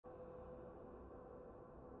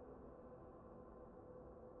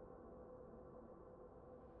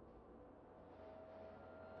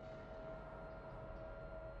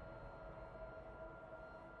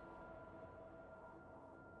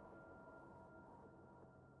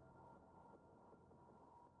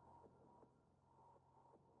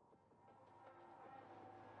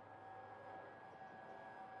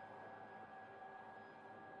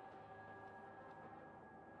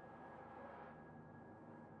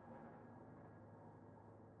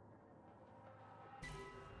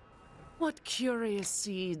What curious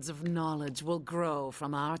seeds of knowledge will grow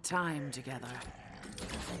from our time together?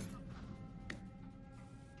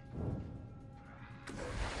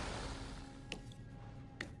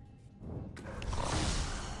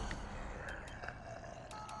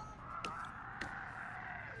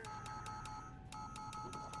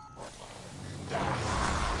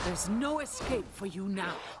 There's no escape for you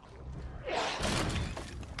now.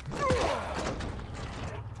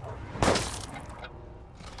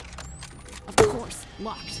 Of course,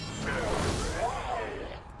 locked.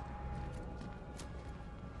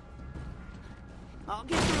 I'll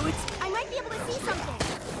get through it. I might be able to see something.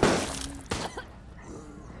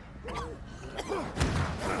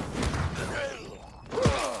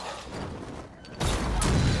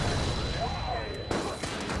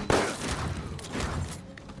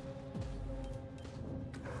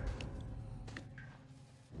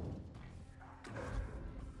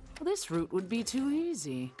 This route would be too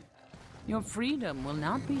easy. Your freedom will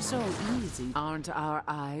not be so easy. Aren't our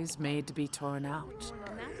eyes made to be torn out?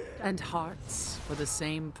 And hearts for the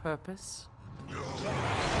same purpose? Let's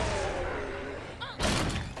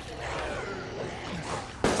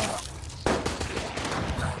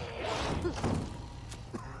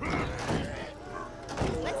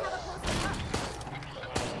have a closer look.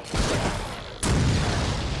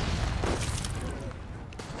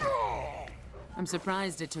 I'm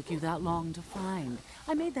surprised it took you that long to find.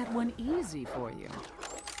 I made that one easy for you.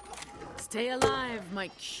 Stay alive, my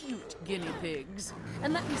cute guinea pigs,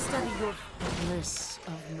 and let me study your bliss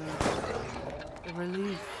of murder. The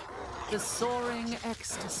relief, the soaring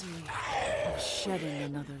ecstasy of shedding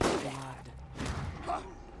another's blood.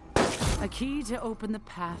 A key to open the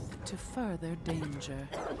path to further danger.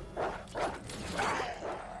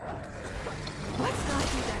 Let's not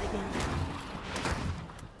do that again.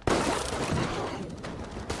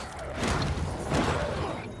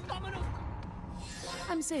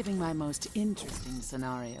 I'm saving my most interesting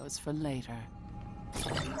scenarios for later.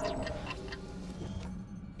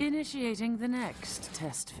 Initiating the next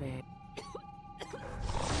test phase.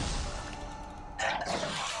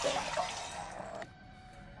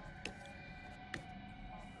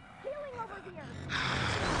 Healing over here.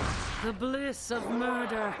 The bliss of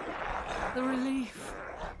murder, the relief,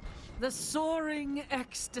 the soaring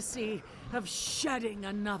ecstasy of shedding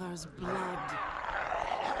another's blood.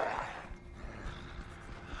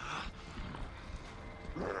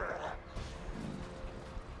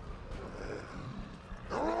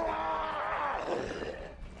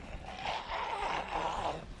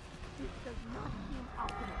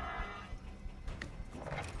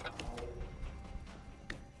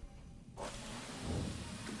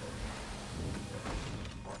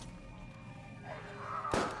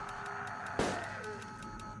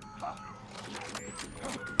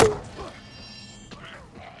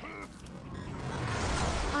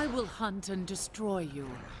 I will hunt and destroy you.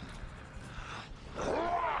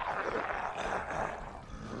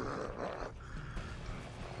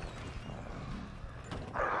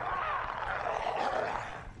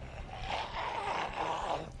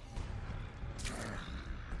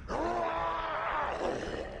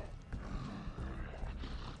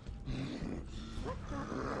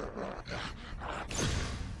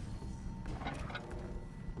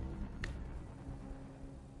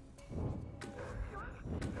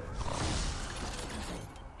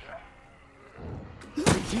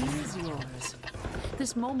 He is yours.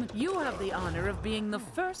 This moment, you have the honor of being the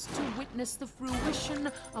first to witness the fruition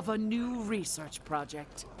of a new research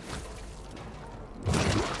project.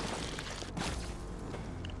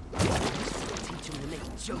 Teach him to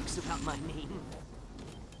make jokes about my name.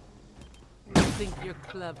 You think you're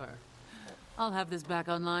clever. I'll have this back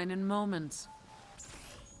online in moments.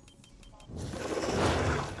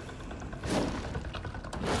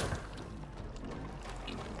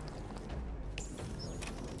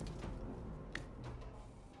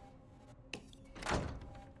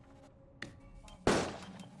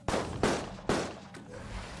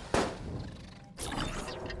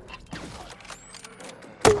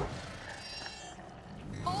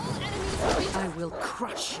 I will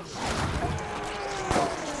crush you.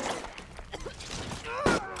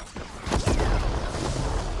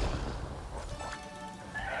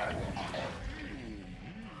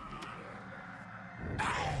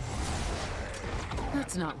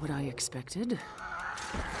 That's not what I expected.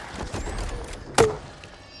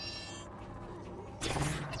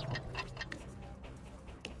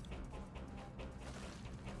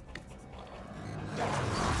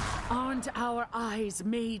 Aren't our eyes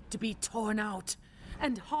made to be torn out,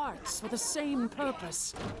 and hearts for the same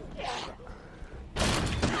purpose?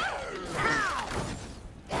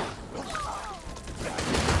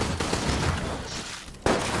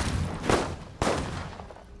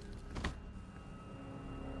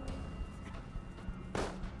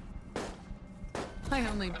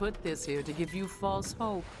 only put this here to give you false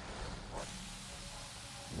hope.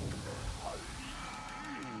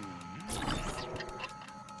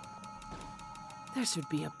 There should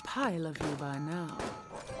be a pile of you by now.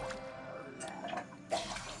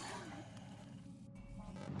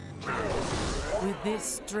 With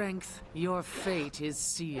this strength, your fate is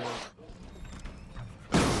sealed.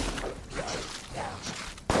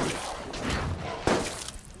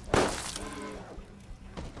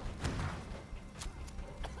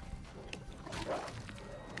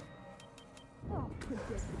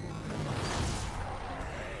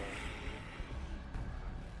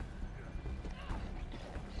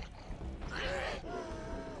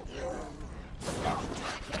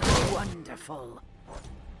 Wonderful.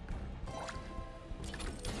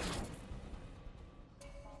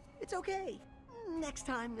 It's okay. Next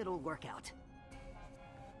time it'll work out.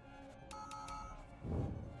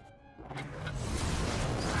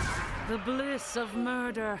 The bliss of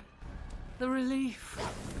murder. The relief.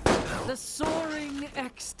 The soaring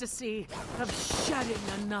ecstasy of shedding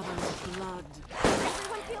another's blood.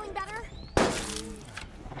 Everyone feeling better?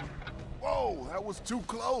 Whoa, that was too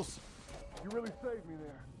close. You really saved me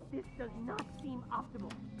there. This does not seem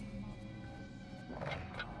optimal.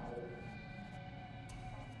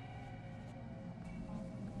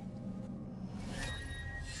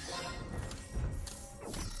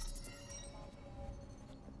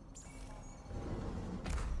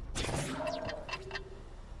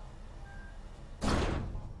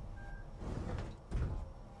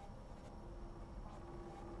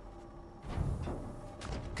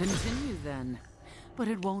 Continue then, but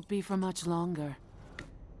it won't be for much longer.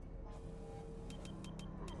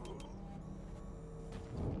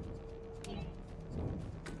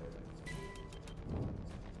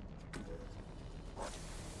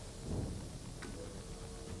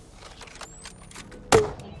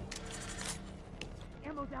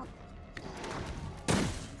 Ammo's out.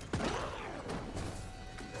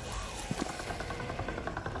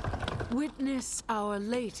 Witness our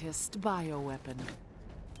latest bioweapon.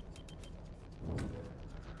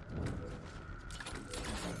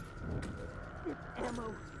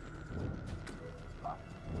 Ammo.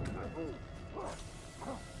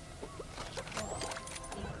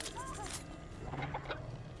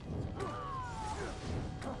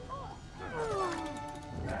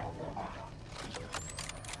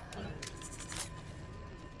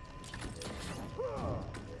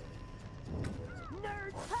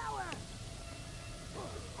 Nerd power!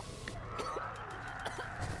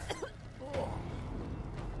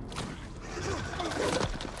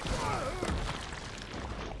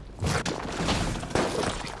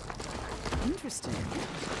 Interesting.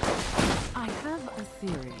 I have a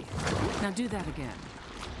theory. Now do that again.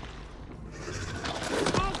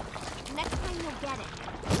 Hey, next time you'll get it.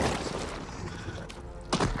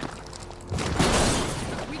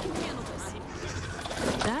 We can handle this.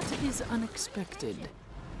 That is unexpected.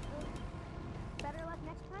 Better luck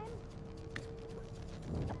next time?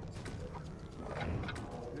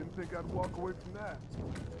 Didn't think I'd walk away from that.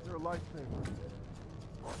 You're a lifesaver.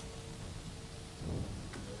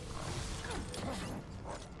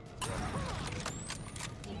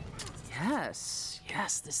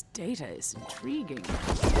 Yes, this data is intriguing.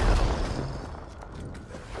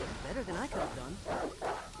 Better than I could have done.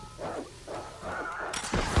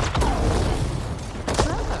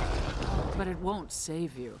 Clever, but it won't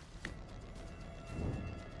save you.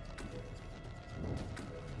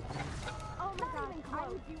 Oh my god, I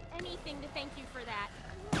would do anything to thank you for that.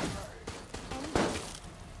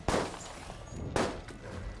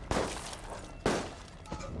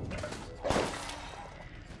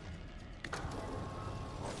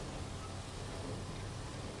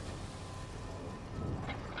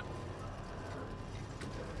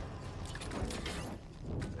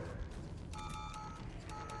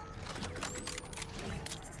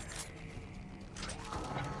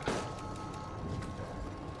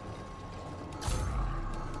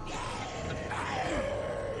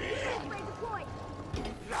 Spray deployed.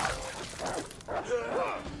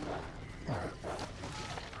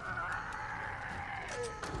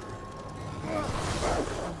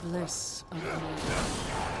 The bliss of murder.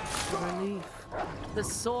 The relief. The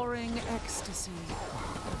soaring ecstasy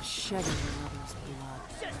of shedding another's blood.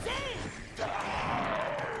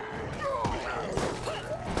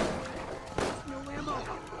 No ammo.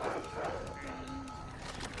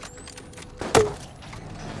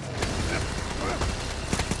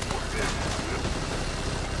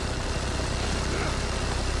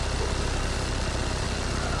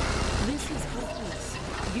 This is hopeless.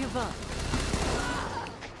 Give up.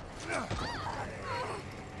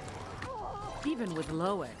 Even Even with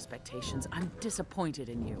low expectations, I'm disappointed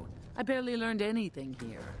in you. I barely learned anything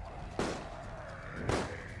here.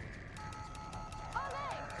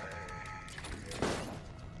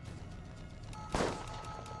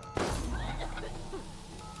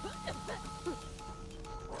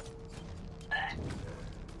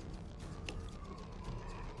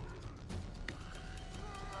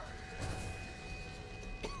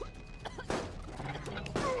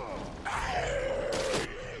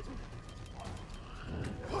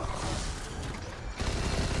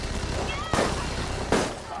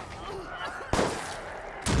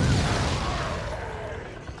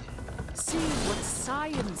 See what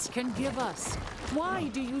science can give us. Why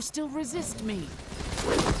do you still resist me?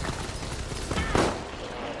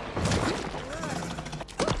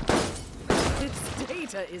 Its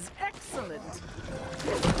data is excellent.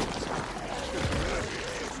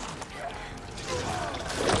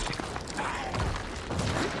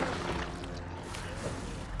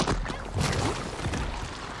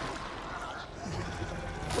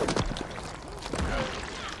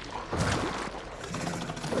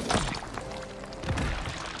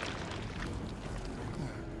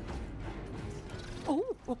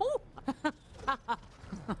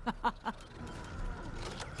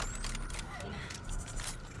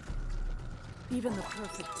 Even the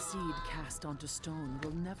perfect seed cast onto stone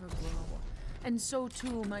will never grow. And so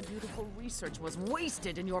too, my beautiful research was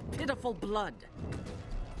wasted in your pitiful blood.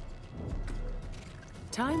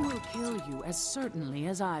 Time will kill you as certainly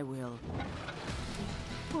as I will.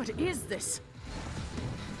 What is this?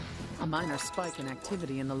 A minor spike in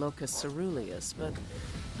activity in the locus ceruleus, but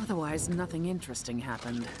otherwise nothing interesting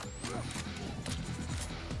happened.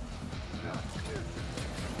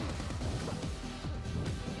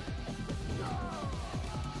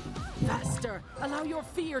 Faster! Allow your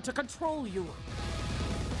fear to control you!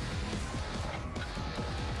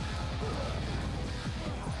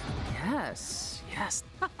 Yes, yes.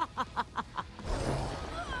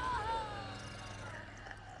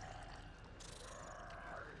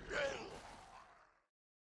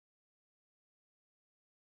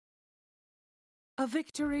 A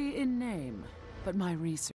victory in name, but my research